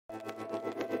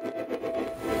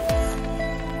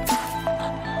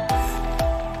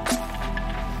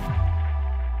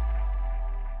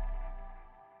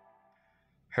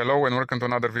Hello and welcome to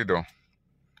another video.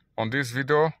 On this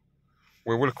video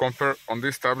we will compare on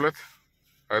this tablet.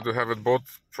 I do have it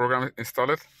both programs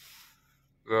installed,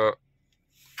 the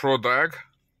Xdiag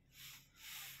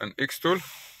and Xtool,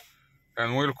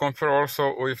 and we'll compare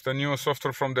also with the new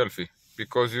software from Delphi,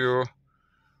 because you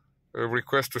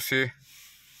request to see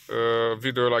a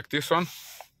video like this one.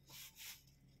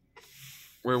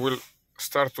 We will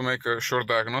start to make a short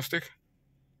diagnostic.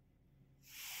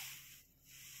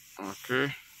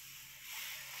 Okay,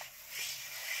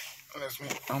 let me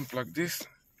unplug this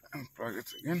and plug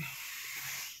it again.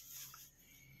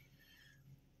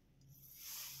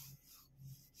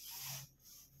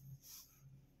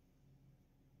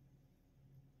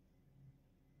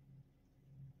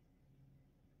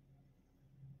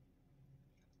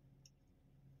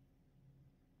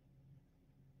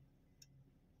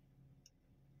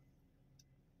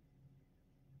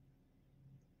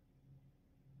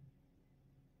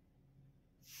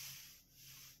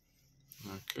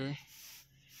 Okay.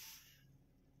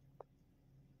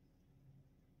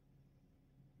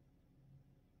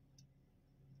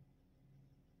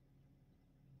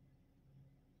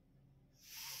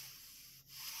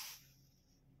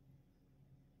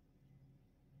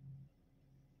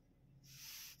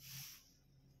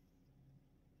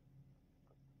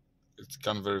 It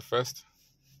scans very fast.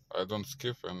 I don't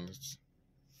skip, and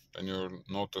you'll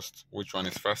notice which one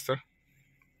is faster.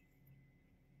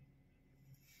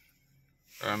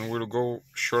 And we'll go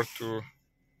short to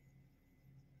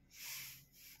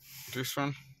this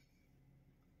one.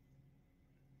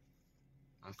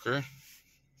 Okay.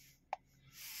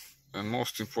 And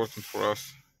most important for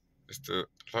us is the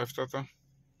live data.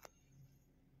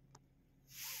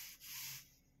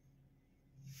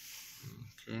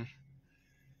 Okay.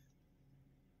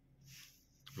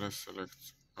 Let's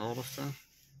select all of them.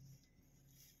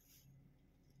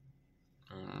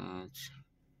 And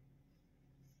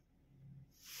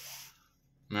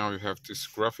now you have this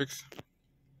graphics,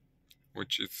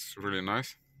 which is really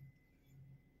nice.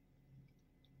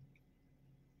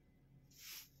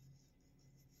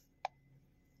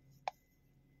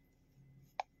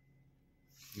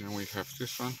 Then we have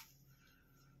this one.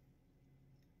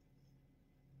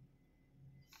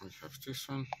 We have this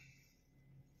one.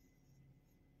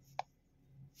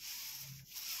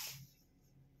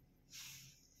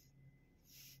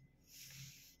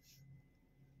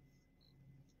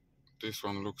 This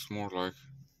one looks more like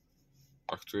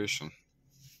actuation.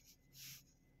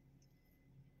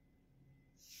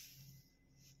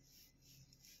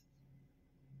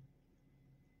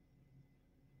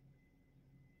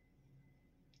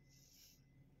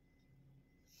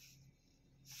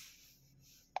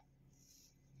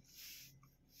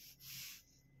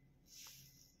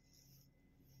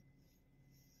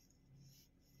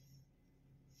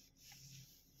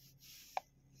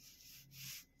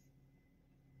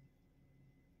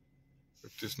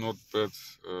 It is not bad,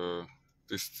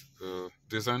 this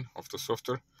design of the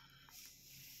software,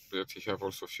 but he have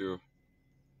also few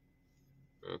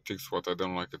things what I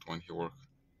don't like it when he work.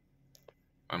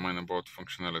 I mean about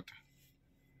functionality.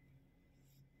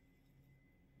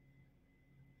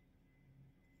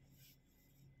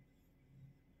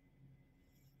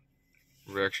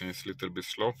 Reaction is a little bit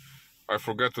slow. I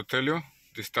forgot to tell you,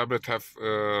 this tablet have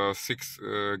 6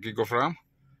 gig of RAM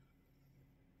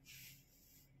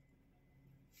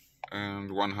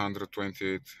and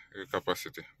 128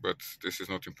 capacity, but this is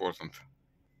not important.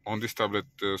 On this tablet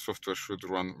the software should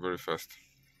run very fast.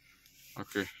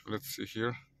 Okay, let's see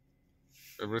here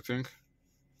everything.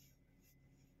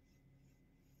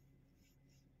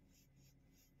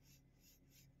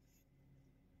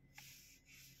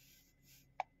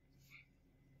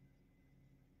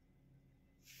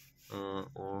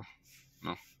 Or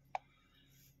no.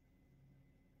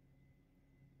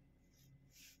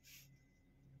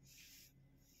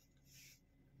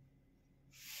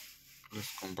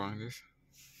 Let's combine this.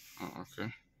 Oh,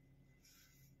 okay.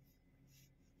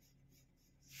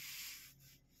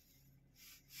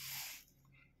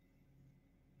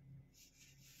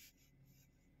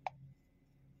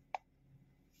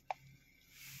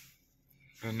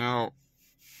 And now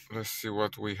let's see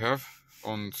what we have.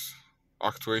 On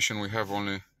actuation we have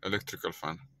only electrical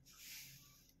fan.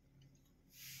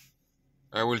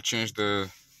 I will change the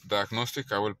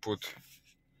diagnostic. I will put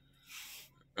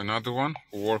another one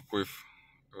who work with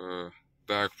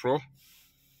Xdiag Pro,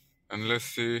 and let's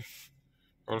see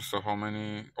also how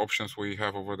many options we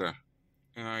have over there.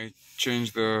 And I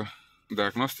change the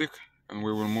diagnostic, and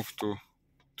we will move to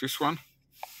this one.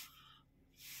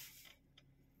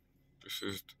 This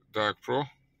is Xdiag Pro.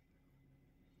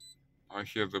 I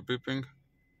hear the beeping.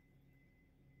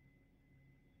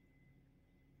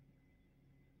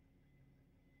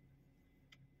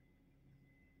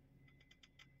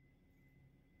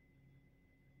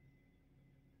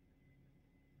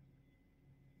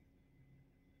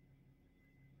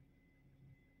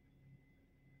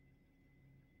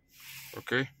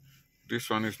 Okay, this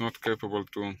one is not capable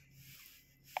to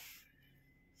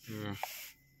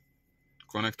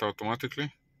connect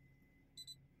automatically.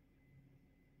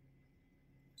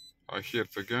 I hear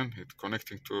it again, it's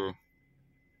connecting to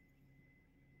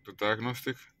the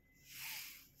diagnostic,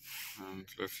 and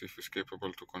let's see if it's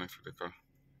capable to connect with the car.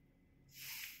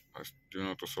 I do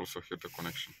notice also hear the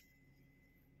connection.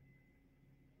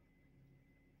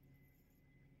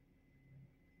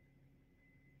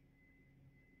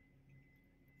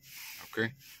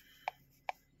 Okay,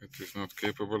 it is not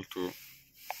capable to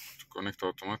connect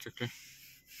automatically,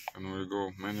 and we'll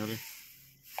go manually.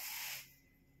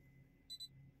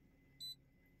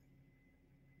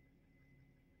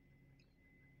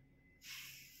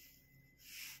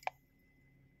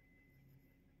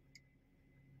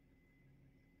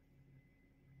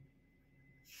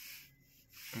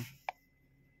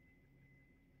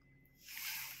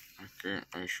 Okay,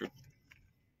 I should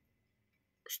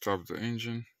stop the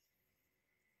engine.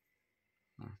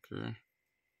 Okay.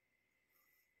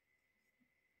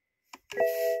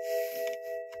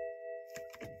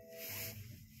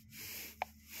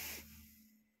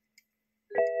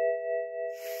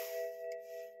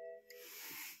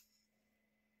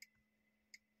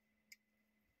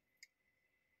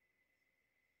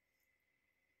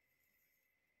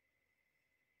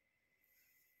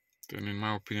 Then in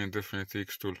my opinion, definitely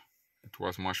Xtool. It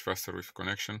was much faster with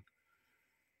connection,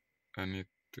 and it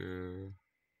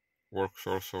works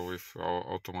also with our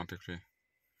automatically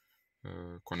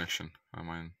connection, I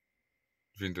mean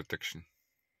VIN detection.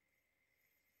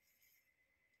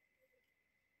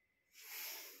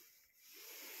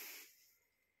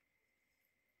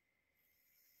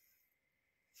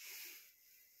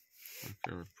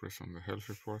 Okay, we'll press on the health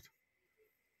report.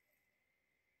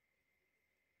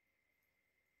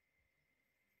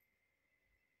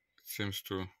 It seems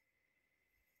to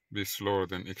be slower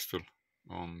than Xtool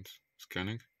on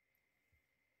scanning.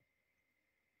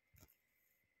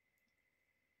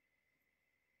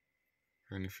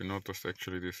 And if you noticed,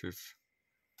 actually this is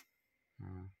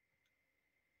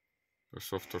a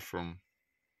software from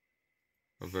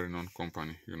a very known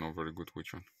company. You know very good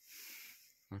which one.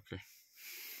 Okay,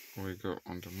 we go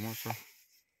on the motor.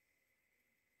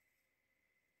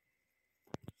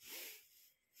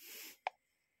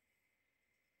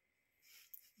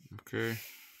 Okay,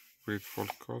 read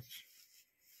fault codes.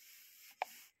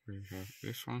 We have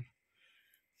this one.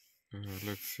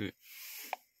 Let's see,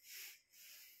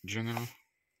 general.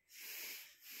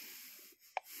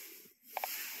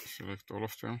 Select all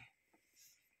of them.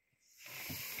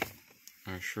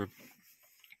 I should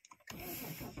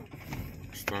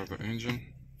start the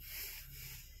engine.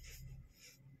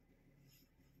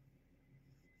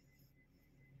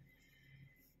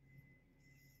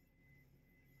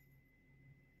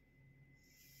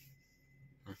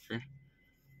 Okay,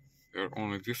 there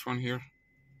only this one here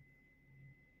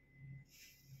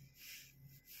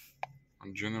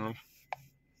on general.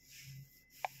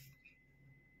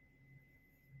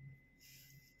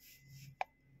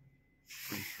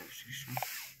 Position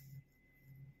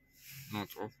not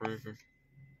operated.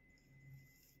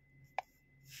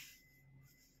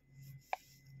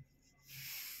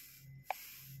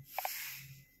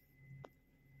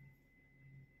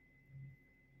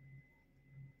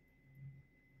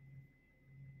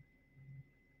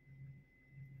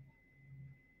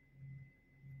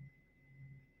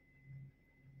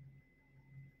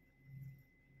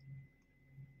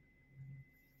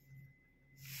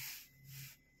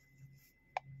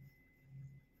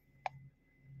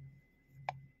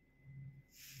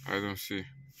 I don't see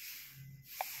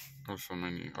also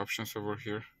many options over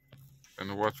here.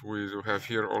 And what we do have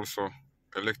here also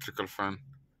electrical fan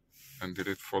and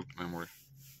delete fault memory.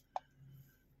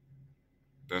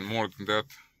 Then more than that,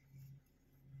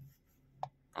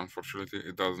 unfortunately,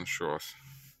 it doesn't show us.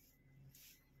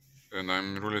 And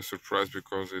I'm really surprised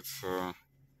because it's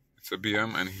a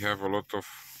BM and he have a lot of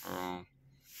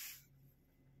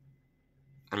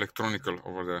electronical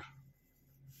over there.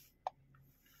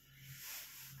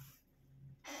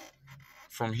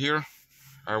 From here,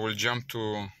 I will jump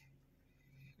to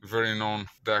very known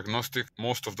diagnostic.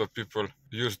 Most of the people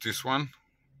use this one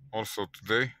also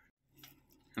today.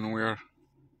 And we are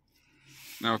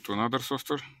now to another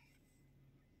software.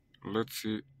 Let's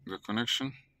see the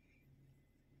connection.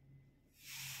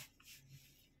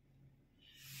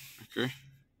 Okay.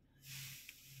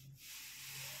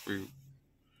 We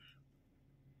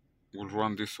will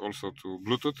run this also to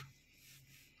Bluetooth.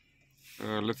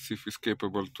 Let's see if it's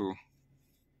capable to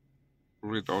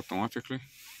read automatically.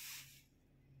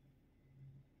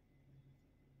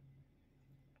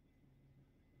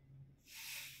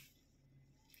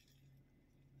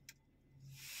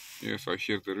 Yes, I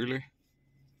hear the relay.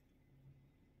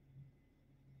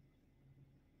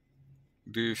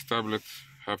 These tablets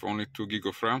have only 2 gig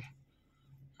of RAM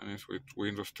and it's with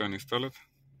Windows 10 installed.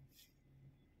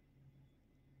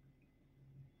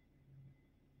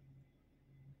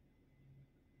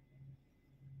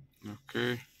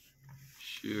 Okay,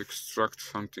 she extracts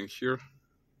something here.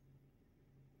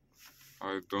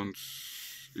 I don't...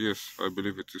 Yes, I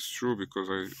believe it is true because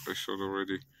I showed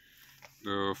already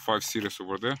the 5 series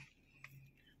over there.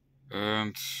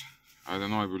 And I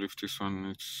don't know, I believe this one,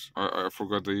 it's... I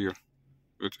forgot the year.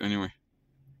 But anyway,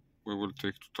 we will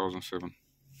take 2007.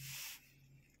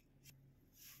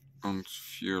 On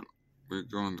fuel, we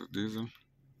go on the diesel.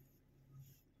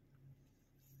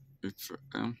 It's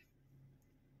a M.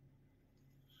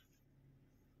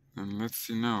 And let's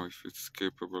see now if it's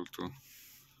capable to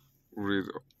read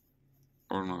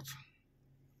or not.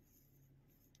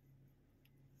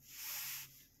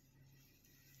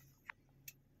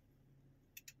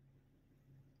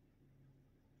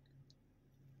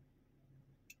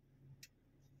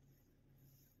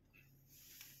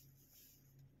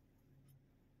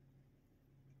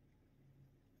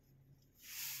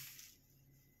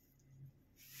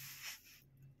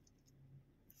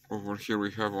 Over here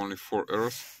we have only 4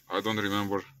 errors. I don't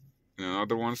remember in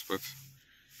other ones, but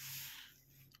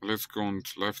let's go on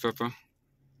live data.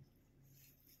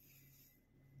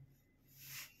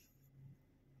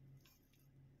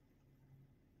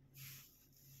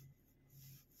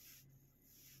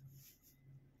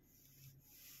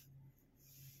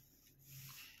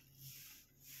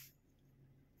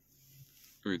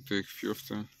 We take few of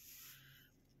them.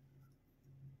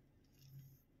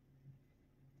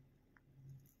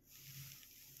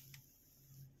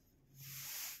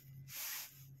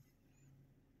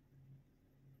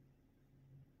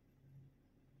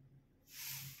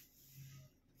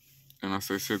 And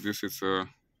as I said, this is a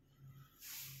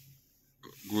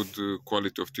good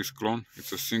quality of this clone.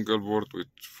 It's a single board with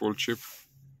full chip.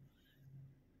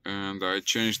 And I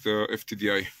changed the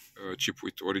FTDI chip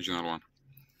with original one.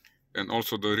 And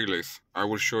also the relays. I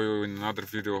will show you in another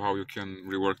video how you can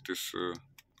rework this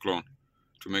clone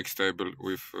to make stable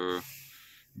with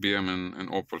BM and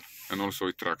Opel, and also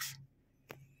it tracks.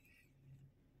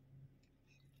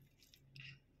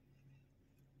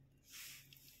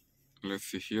 Let's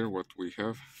see here what we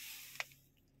have.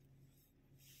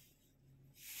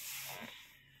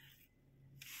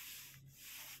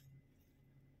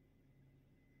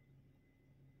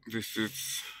 This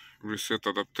is reset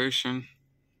adaptation.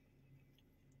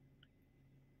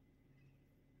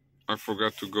 I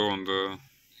forgot to go on the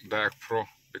Xdiag Pro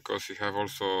because you have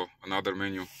also another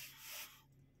menu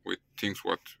with things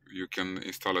what you can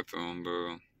install it on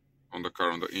the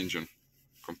car, on the engine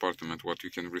compartment, what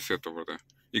you can reset over there.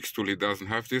 Xtool it doesn't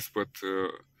have this, but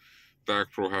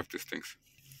Xdiag Pro have these things.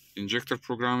 Injector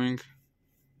programming.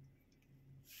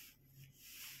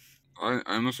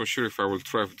 I'm not so sure if I will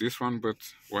try this one, but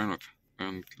why not?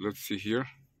 And let's see here.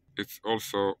 It's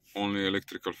also only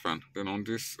electrical fan. Then on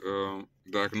this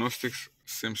diagnostics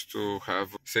seems to have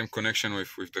same connection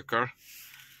with the car,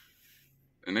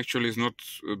 and actually it's not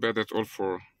bad at all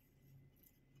for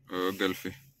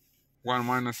Delphi. One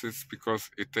minus is because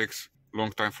it takes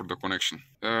long time for the connection.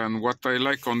 And what I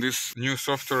like on this new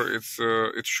software,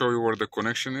 it show you where the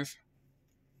connection is,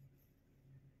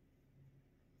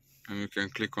 and you can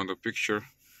click on the picture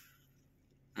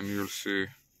and you'll see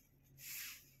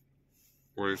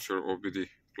where is your OBD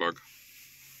plug.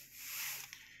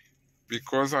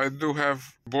 Because I do have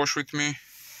Bosch with me,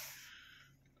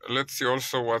 let's see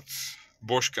also what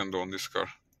Bosch can do on this car.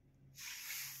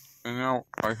 And now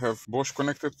I have Bosch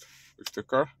connected with the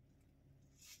car.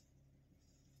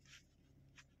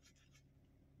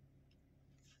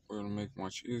 Will make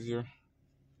much easier.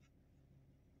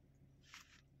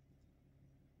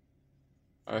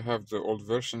 I have the old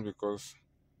version because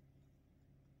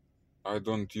I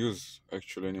don't use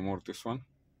actually anymore this one.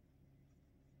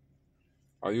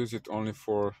 I use it only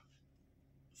for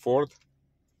Ford,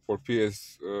 for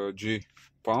PSG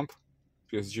pump,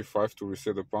 PSG 5 to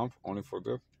reset the pump, only for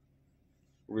that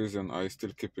reason. I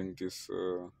still keep this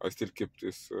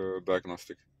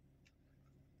diagnostic.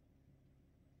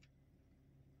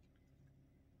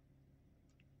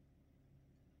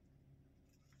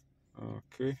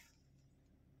 Okay.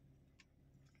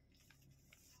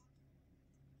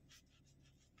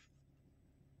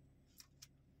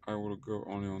 I will go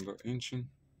only on the engine.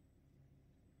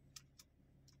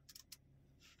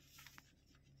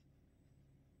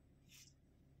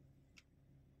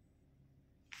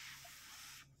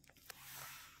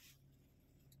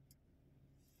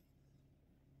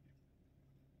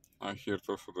 I hear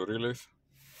also the relays.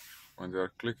 when they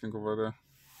are clicking over there.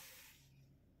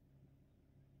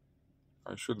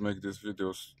 I should make these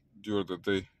videos during the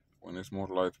day when it's more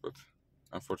light, but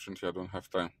unfortunately I don't have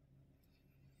time.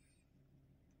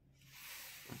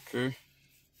 Okay.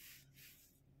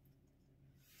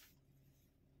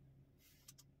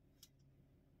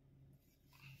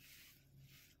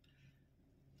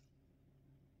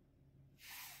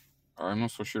 I'm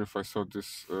not so sure if I saw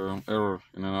this error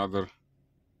in another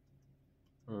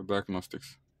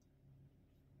diagnostics.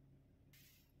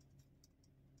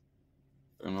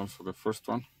 And also the first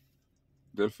one,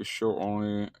 Delphi show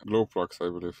only glow plugs, I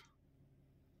believe.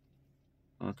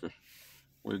 Okay,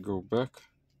 we go back.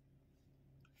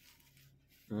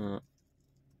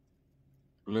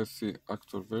 Let's see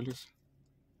actual values.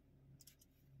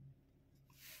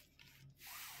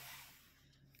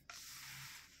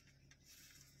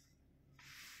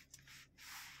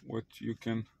 What you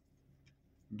can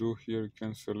do here, you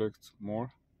can select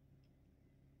more.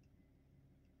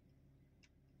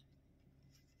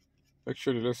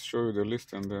 Actually, let's show you the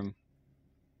list and then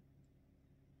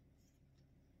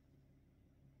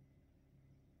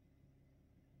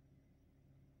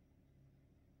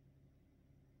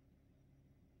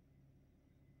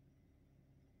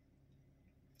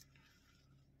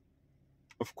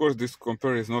of course this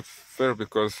compare is not fair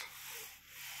because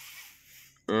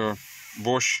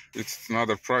Bosch, it's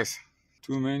another price.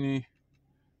 Too many.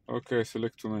 Okay,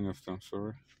 select too many of them,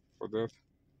 sorry for that.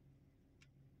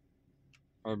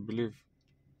 I believe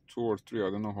 2 or 3,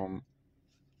 I don't know how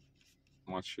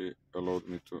much he allowed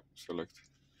me to select.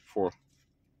 4.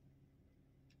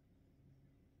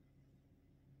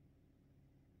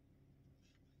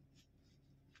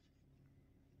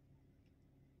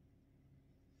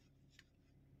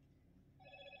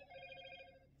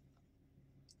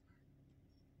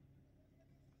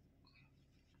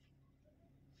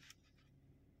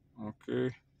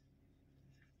 Okay.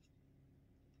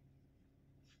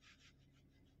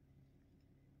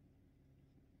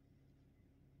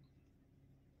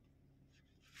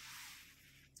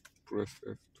 Press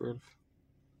F12.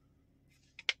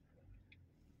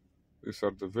 These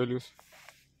are the values.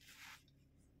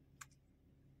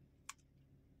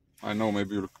 I know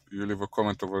maybe you leave a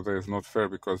comment over there, it's not fair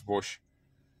because Bosch,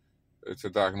 it's a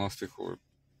diagnostic who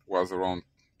was around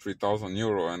 3,000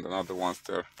 euro and another ones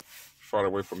they're far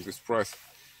away from this price.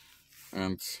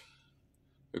 And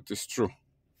it is true.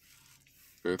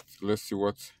 But let's see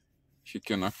what he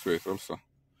can actuate also.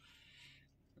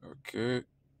 Okay.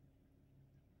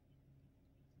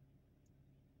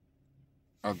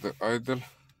 At the idle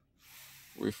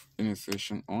with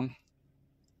initiation on.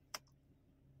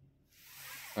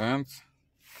 And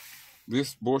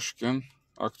this Bosch can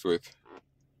actuate.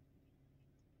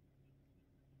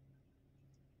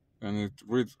 And it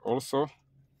reads also.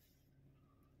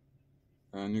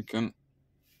 And you can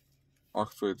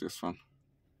actuate this one.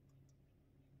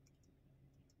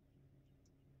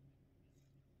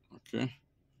 Okay.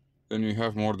 Then you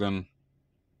have more than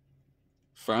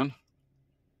fan.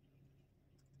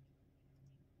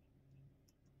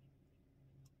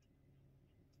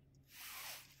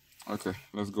 Okay,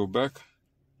 let's go back.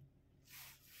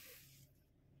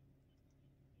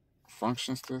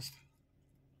 Functions test.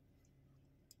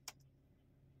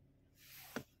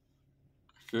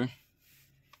 Okay.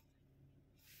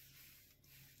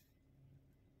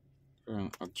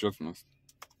 And adjustments.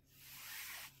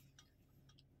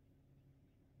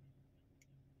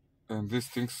 And these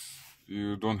things,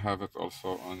 you don't have it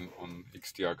also on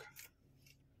Xdiag.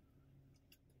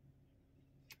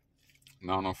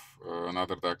 None of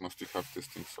another diagnostic have these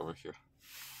things over here.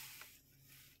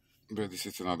 But this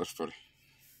is another story.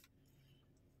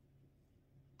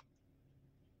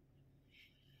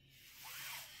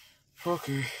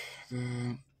 Okay,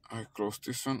 then I close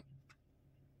this one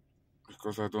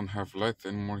because I don't have light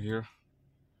anymore here.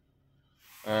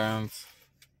 And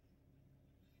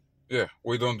yeah,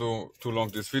 we don't do too long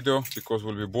this video because it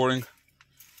will be boring.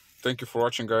 Thank you for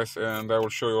watching, guys, and I will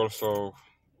show you also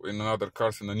in another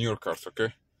cars, in the newer cars.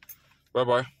 Okay, bye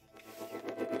bye.